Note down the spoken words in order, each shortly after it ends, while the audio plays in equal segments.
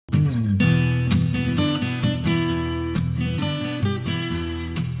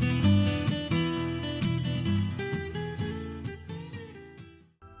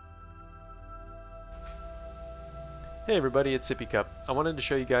Hey everybody, it's Sippy Cup. I wanted to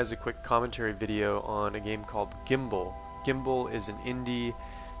show you guys a quick commentary video on a game called Gimbal. Gimbal is an indie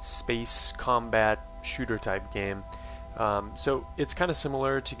space combat shooter type game. So it's kind of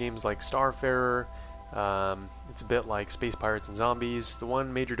similar to games like Starfarer. It's a bit like Space Pirates and Zombies. The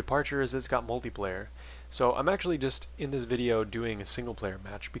one major departure is it's got multiplayer. So I'm actually just in this video doing a single player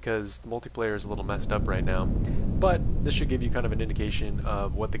match because the multiplayer is a little messed up right now. But this should give you kind of an indication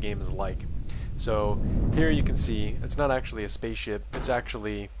of what the game is like. So here you can see it's not actually a spaceship, it's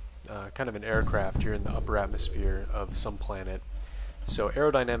actually kind of an aircraft. You're in the upper atmosphere of some planet. So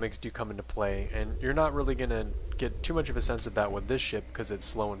aerodynamics do come into play, and you're not really going to get too much of a sense of that with this ship because it's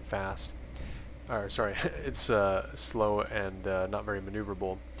slow and fast. Or sorry, it's slow and not very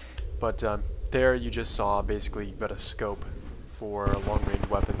maneuverable. But there you just saw basically you've got a scope for long-range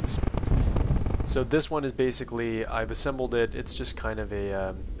weapons. So this one is basically, I've assembled it, it's just kind of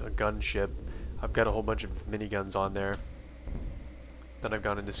a gunship. I've got a whole bunch of miniguns on there. Then I've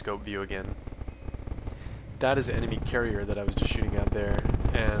gone into scope view again. That is an enemy carrier that I was just shooting at there,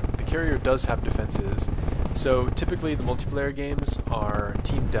 and the carrier does have defenses. So typically the multiplayer games are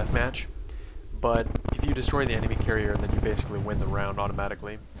team deathmatch, but if you destroy the enemy carrier, then you basically win the round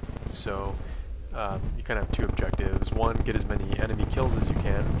automatically. So you kind of have two objectives. One, get as many enemy kills as you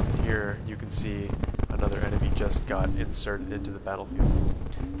can, and here you can see another enemy just got inserted into the battlefield.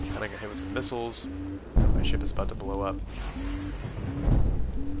 And I got hit with some missiles. My ship is about to blow up.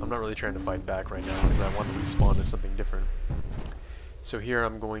 I'm not really trying to fight back right now because I want to respawn to something different. So here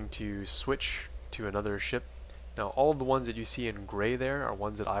I'm going to switch to another ship. Now all of the ones that you see in gray there are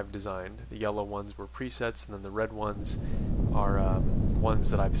ones that I've designed. The yellow ones were presets, and then the red ones are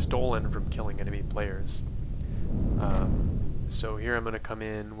ones that I've stolen from killing enemy players. So here I'm going to come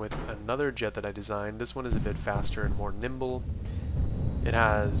in with another jet that I designed. This one is a bit faster and more nimble. It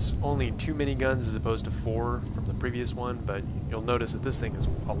has only 2 miniguns as opposed to 4 from the previous one, but you'll notice that this thing is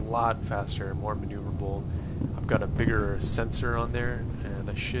a lot faster and more maneuverable. I've got a bigger sensor on there, and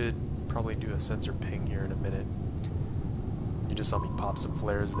I should probably do a sensor ping here in a minute. You just saw me pop some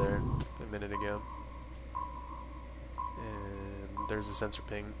flares there a minute ago. And there's a sensor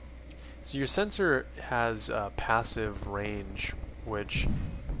ping. So your sensor has passive range, which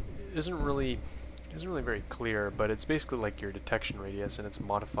isn't really very clear, but it's basically like your detection radius, and it's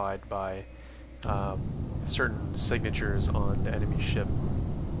modified by certain signatures on the enemy ship.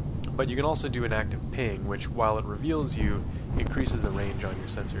 But you can also do an active ping, which, while it reveals you, increases the range on your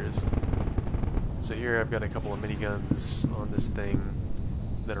sensors. So here I've got a couple of miniguns on this thing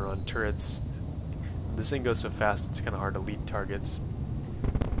that are on turrets. This thing goes so fast it's kind of hard to lead targets,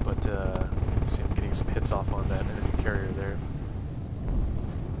 but see I'm getting some hits off on that enemy carrier there.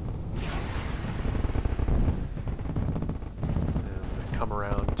 Come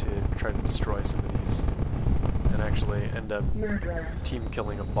around to try to destroy some of these and actually end up team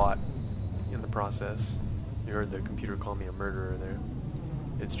killing a bot in the process. You heard the computer call me a murderer there.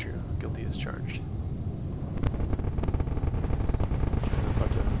 It's true, guilty as charged. I'm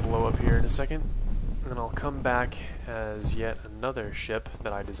about to blow up here in a second, and then I'll come back as yet another ship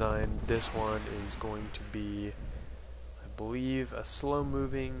that I designed. This one is going to be, I believe, a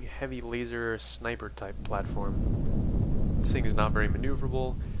slow-moving, heavy laser sniper type platform. This thing is not very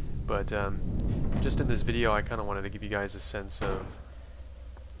maneuverable, but just in this video I kind of wanted to give you guys a sense of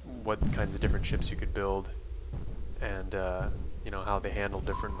what kinds of different ships you could build, and you know, how they handle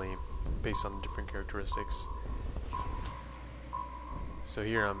differently based on the different characteristics. So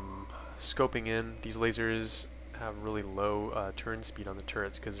here I'm scoping in. These lasers have really low turn speed on the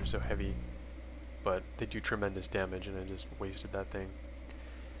turrets because they're so heavy, but they do tremendous damage, and I just wasted that thing.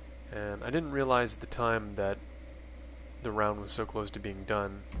 And I didn't realize at the time that the round was so close to being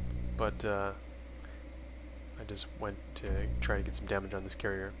done, but I just went to try to get some damage on this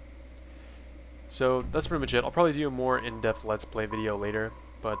carrier. So that's pretty much it. I'll probably do a more in-depth Let's Play video later,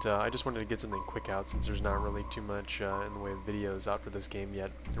 but I just wanted to get something quick out since there's not really too much in the way of videos out for this game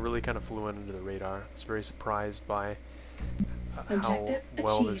yet. It really kind of flew under the radar. I was very surprised by how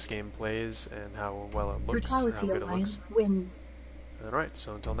well this game plays and how well it looks, or how good it looks. Alright,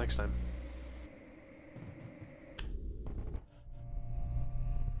 so until next time.